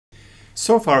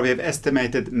So far we have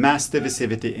estimated mass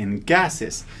diffusivity in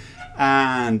gases,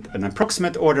 and an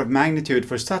approximate order of magnitude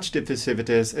for such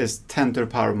diffusivities is 10 to the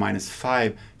power minus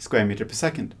 5 square meter per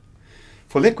second.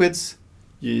 For liquids,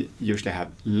 you usually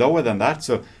have lower than that,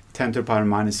 so 10 to the power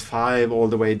minus 5 all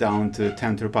the way down to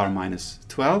 10 to the power minus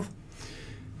 12.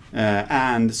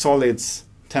 And solids,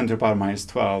 10 to the power minus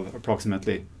 12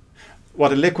 approximately.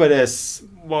 What a liquid is,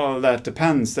 well, that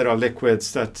depends. There are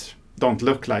liquids that don't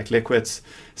look like liquids,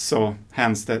 so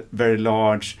hence the very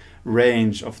large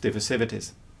range of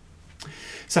diffusivities.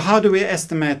 So how do we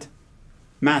estimate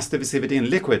mass diffusivity in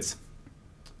liquids?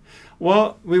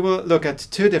 Well, we will look at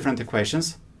two different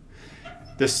equations,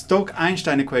 the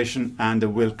Stoke-Einstein equation and the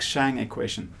Wilke-Chang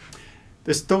equation.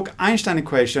 The Stoke-Einstein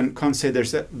equation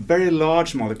considers a very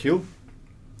large molecule,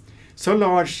 so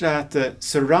large that the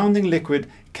surrounding liquid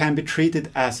can be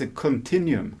treated as a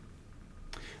continuum.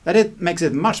 That it makes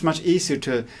it much easier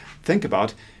to think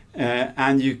about,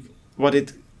 what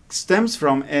it stems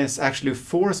from is actually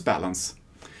force balance.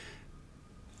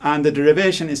 And the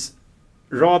derivation is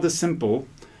rather simple,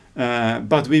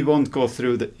 but we won't go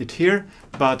through it here.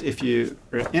 But if you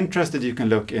are interested, you can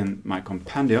look in my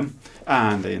compendium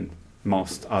and in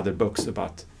most other books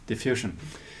about diffusion.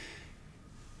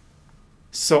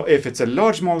 So if it's a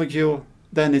large molecule,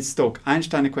 then it's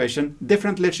Stoke-Einstein equation.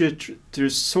 Different literature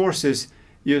sources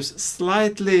use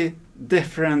slightly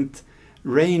different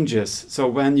ranges, so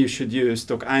when you should use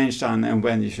Stoke-Einstein and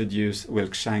when you should use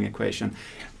Wilke-Chang equation.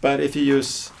 But if you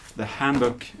use the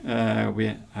handbook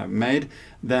we have made,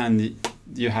 then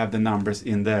you have the numbers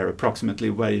in there approximately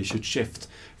where you should shift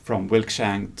from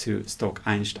Wilke-Chang to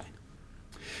Stoke-Einstein.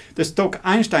 The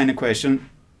Stoke-Einstein equation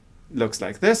looks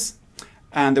like this,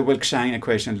 and the Wilke-Chang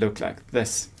equation looks like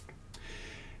this.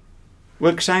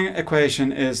 Wilke-Chang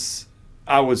equation is,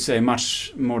 I would say,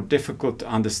 much more difficult to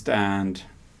understand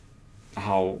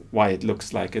why it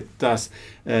looks like it does.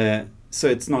 So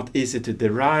it's not easy to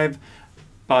derive,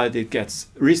 but it gets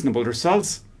reasonable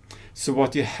results. So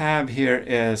what you have here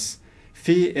is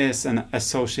phi is an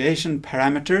association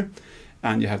parameter,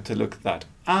 and you have to look that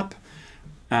up.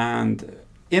 And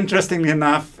interestingly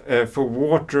enough, for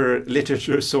water,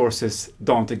 literature sources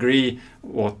don't agree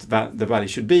what the value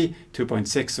should be,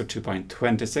 2.6 or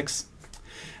 2.26.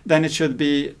 Then it should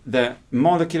be the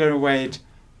molecular weight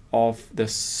of the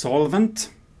solvent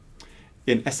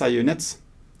in SI units,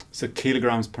 so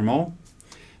kilograms per mole.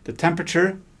 The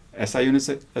temperature, SI units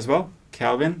as well,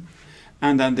 Kelvin.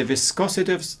 And then the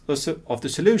viscosity of the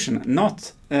solution,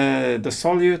 not the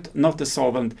solute, not the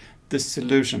solvent, the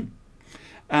solution.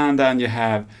 And then you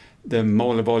have the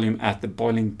molar volume at the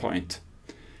boiling point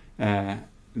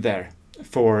there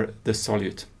for the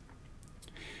solute.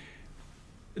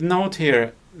 Note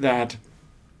here that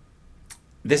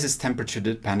this is temperature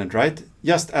dependent, right?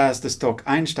 Just as the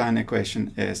Stoke-Einstein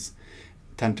equation is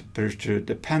temperature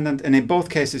dependent, and in both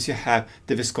cases you have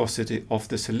the viscosity of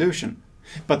the solution.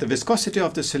 But the viscosity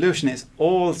of the solution is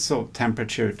also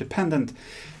temperature dependent,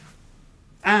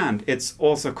 and it's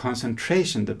also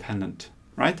concentration dependent,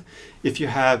 right? If you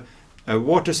have a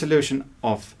water solution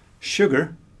of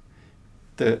sugar,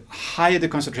 the higher the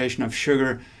concentration of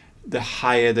sugar, the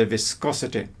higher the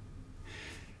viscosity.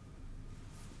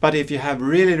 But if you have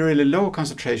really low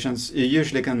concentrations, you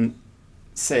usually can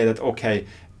say that, okay,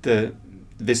 the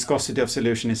viscosity of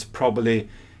solution is probably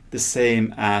the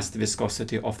same as the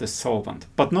viscosity of the solvent,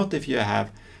 but not if you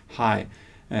have high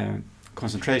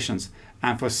concentrations.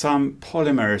 And for some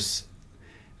polymers,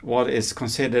 what is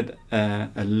considered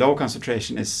a low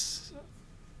concentration is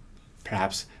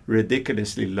perhaps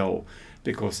ridiculously low,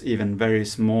 because even very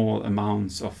small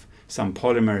amounts of some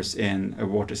polymers in a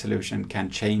water solution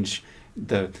can change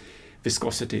the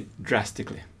viscosity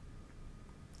drastically.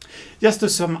 Just to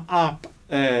sum up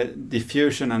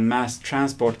diffusion and mass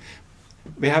transport,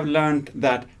 we have learned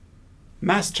that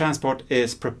mass transport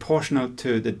is proportional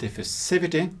to the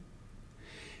diffusivity,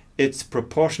 it's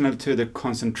proportional to the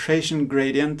concentration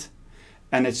gradient,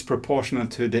 and it's proportional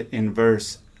to the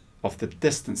inverse of the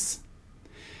distance.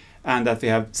 And that we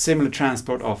have similar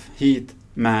transport of heat,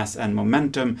 mass, and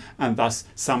momentum, and thus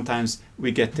sometimes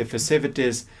we get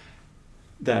diffusivities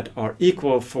that are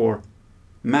equal for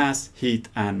mass, heat,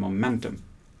 and momentum.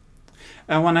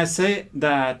 And when I say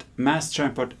that mass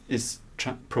transport is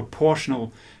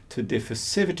proportional to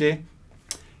diffusivity,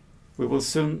 we will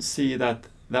soon see that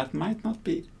that might not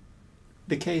be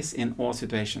the case in all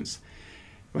situations.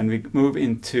 When we move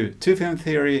into two-film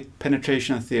theory,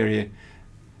 penetration theory,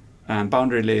 and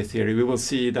boundary layer theory, we will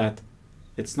see that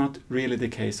it's not really the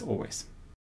case always.